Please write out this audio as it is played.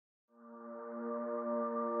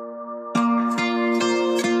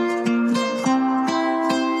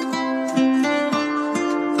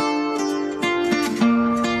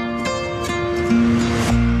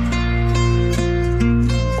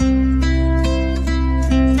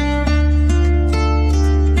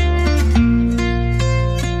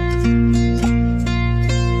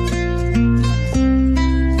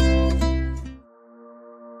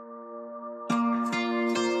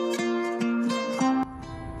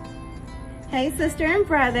Hey, sister and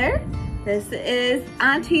brother. This is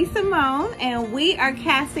Auntie Simone, and we are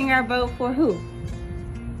casting our vote for who?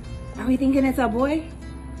 Are we thinking it's a boy?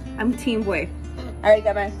 I'm team boy. I already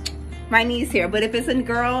got my niece here, but if it's a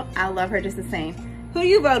girl, I love her just the same. Who are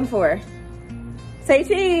you voting for? Say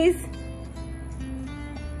cheese.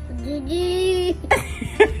 Gigi.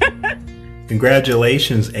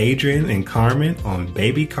 Congratulations, Adrian and Carmen, on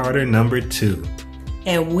baby Carter number 2.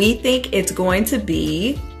 And we think it's going to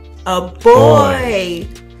be a boy.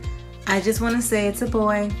 I just want to say it's a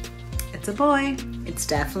boy. It's a boy. It's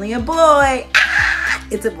definitely a boy. Ah,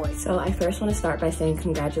 it's a boy. So I first want to start by saying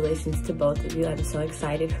congratulations to both of you. I'm so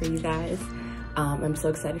excited for you guys. I'm so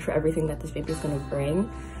excited for everything that this baby is going to bring.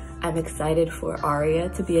 I'm excited for Aria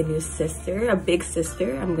to be a new sister, a big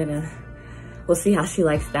sister. We'll see how she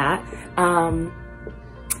likes that.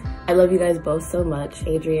 I love you guys both so much.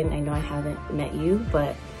 Adrian, I know I haven't met you,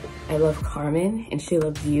 but I love Carmen and she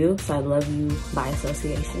loves you, so I love you by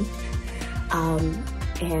association.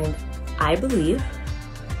 And I believe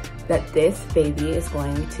that this baby is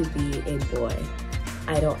going to be a boy.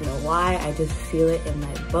 I don't know why, I just feel it in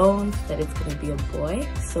my bones that it's gonna be a boy,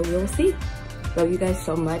 so we'll see. Love you guys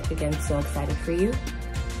so much. Again, so excited for you.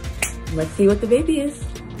 Let's see what the baby is.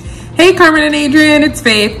 Hey Carmen and Adrian, it's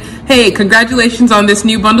Faith. Hey, congratulations on this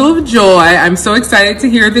new bundle of joy. I'm so excited to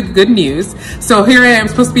hear the good news. So here I am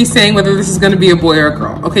supposed to be saying whether this is gonna be a boy or a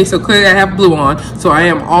girl. Okay, so clearly I have blue on, so I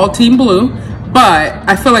am all team blue, but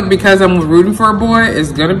I feel like because I'm rooting for a boy,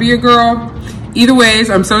 it's gonna be a girl. Either ways,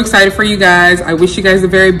 I'm so excited for you guys. I wish you guys the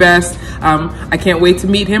very best. I can't wait to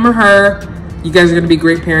meet him or her. You guys are gonna be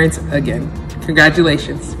great parents again.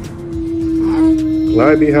 Congratulations.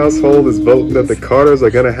 Lively household is voting that the Carters are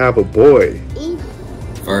gonna have a boy.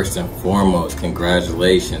 First and foremost,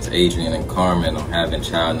 congratulations, Adrian and Carmen, on having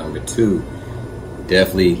child number 2.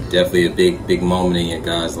 Definitely a big moment in your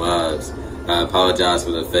guys' lives. I apologize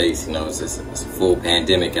for the face. You know, it's a full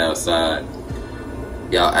pandemic outside.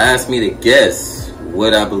 Y'all asked me to guess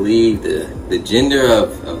what I believe the gender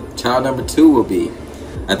of child number 2 will be.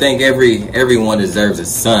 I think everyone deserves a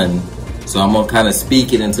son. So I'm gonna kind of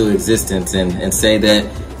speak it into existence and say that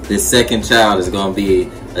this second child is gonna be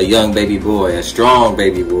a young baby boy, a strong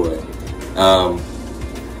baby boy.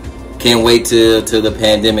 Can't wait till the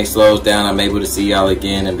pandemic slows down. I'm able to see y'all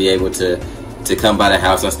again and be able to come by the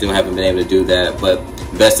house. I still haven't been able to do that, but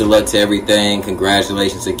best of luck to everything.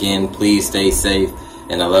 Congratulations again. Please stay safe,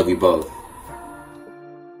 and I love you both.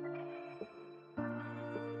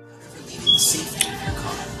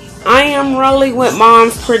 I am rolling with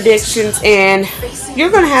mom's predictions, and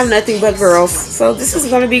you're going to have nothing but girls. So this is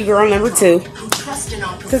going to be girl number 2.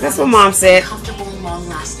 Because that's what mom said.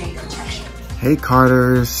 Hey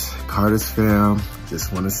Carters fam.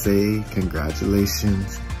 Just want to say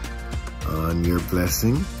congratulations on your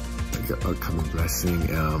blessing, your upcoming blessing.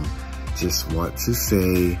 Just want to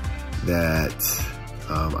say that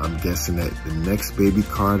I'm guessing that the next baby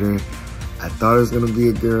Carter, I thought it was gonna be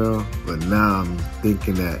a girl, but now I'm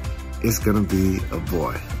thinking that it's gonna be a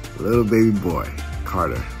boy. Little baby boy,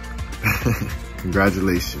 Carter.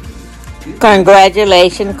 Congratulations.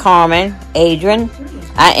 Congratulations, Carmen, Adrian.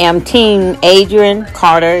 I am Team Adrian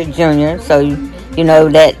Carter Jr., so you know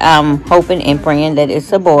that I'm hoping and praying that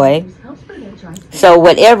it's a boy. So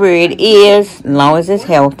whatever it is, as long as it's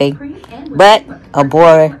healthy, but a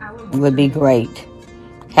boy would be great.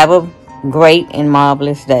 Have a great and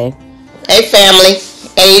marvelous day. Hey family,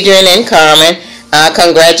 Adrian and Carmen,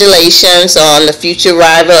 congratulations on the future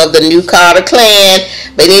arrival of the new Carter clan.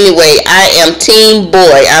 But anyway, I am team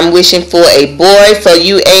boy. I'm wishing for a boy for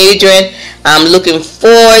you, Adrian. I'm looking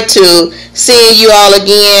forward to seeing you all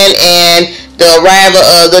again and the arrival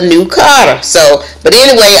of the new Carter. So, but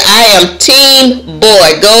anyway, I am team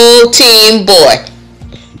boy. Go team boy.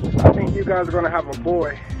 I think you guys are gonna have a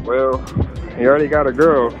boy. Well, he already got a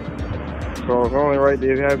girl, so it's only right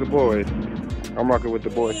that he has a boy. I'm rocking with the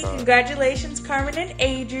boy side. Congratulations, Carmen and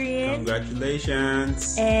Adrian.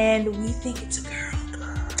 Congratulations. And we think it's a girl.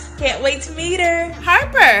 Can't wait to meet her.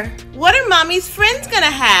 Harper, what are mommy's friends gonna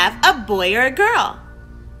have? A boy or a girl?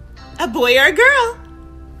 A boy or a girl?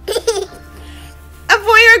 A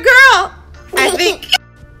boy or a girl? I think.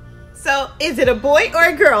 So, is it a boy or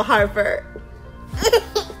a girl, Harper?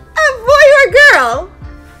 A boy or a girl?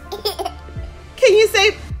 Can you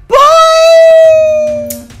say boy?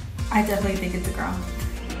 I definitely think it's a girl.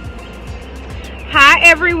 Hi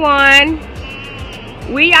everyone.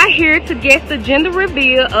 We are here to guess the gender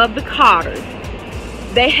reveal of the Carters.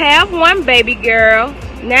 They have one baby girl.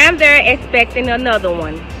 Now they're expecting another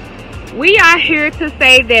one. We are here to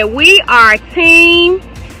say that we are team.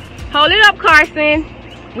 Hold it up, Carson.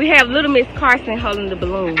 We have little Miss Carson holding the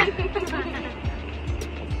balloon.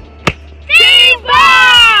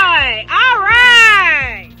 boy. All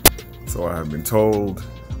right. So I have been told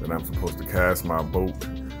that I'm supposed to cast my vote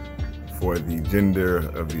for the gender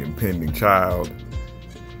of the impending child.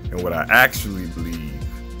 And what I actually believe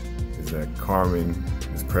is that Carmen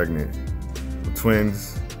is pregnant with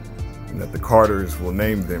twins and that the Carters will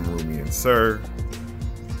name them Rumi and Sir.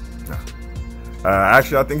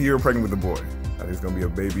 Actually, I think you're pregnant with a boy. I think it's gonna be a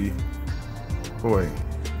baby boy.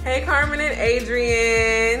 Hey, Carmen and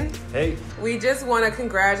Adrian. Hey. We just want to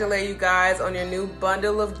congratulate you guys on your new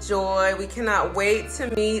bundle of joy. We cannot wait to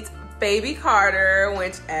meet baby Carter,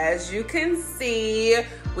 which, as you can see,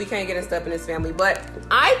 we can't get us up in this family, but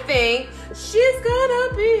I think she's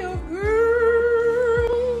gonna be a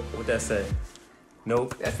girl. What'd that say?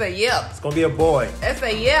 Nope. That's a yep. It's gonna be a boy. That's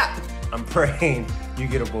a yep. I'm praying you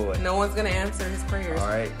get a boy. No one's gonna answer his prayers. All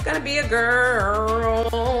right. It's gonna be a girl.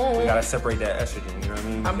 We gotta separate that estrogen, you know what I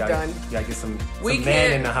mean? I'm done. You gotta get some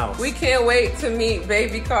man in the house. We can't wait to meet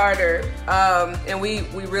baby Carter. And we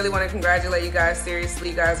really want to congratulate you guys. Seriously,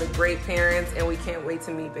 you guys are great parents, and we can't wait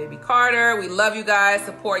to meet baby Carter. We love you guys,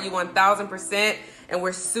 support you 1000%, and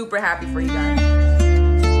we're super happy for you guys.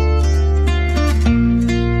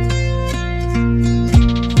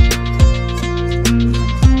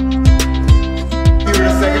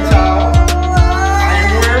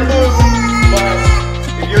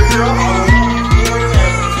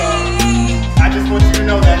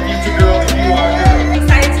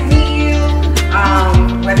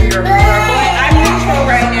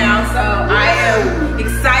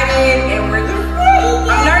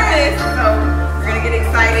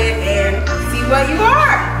 What you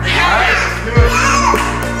are.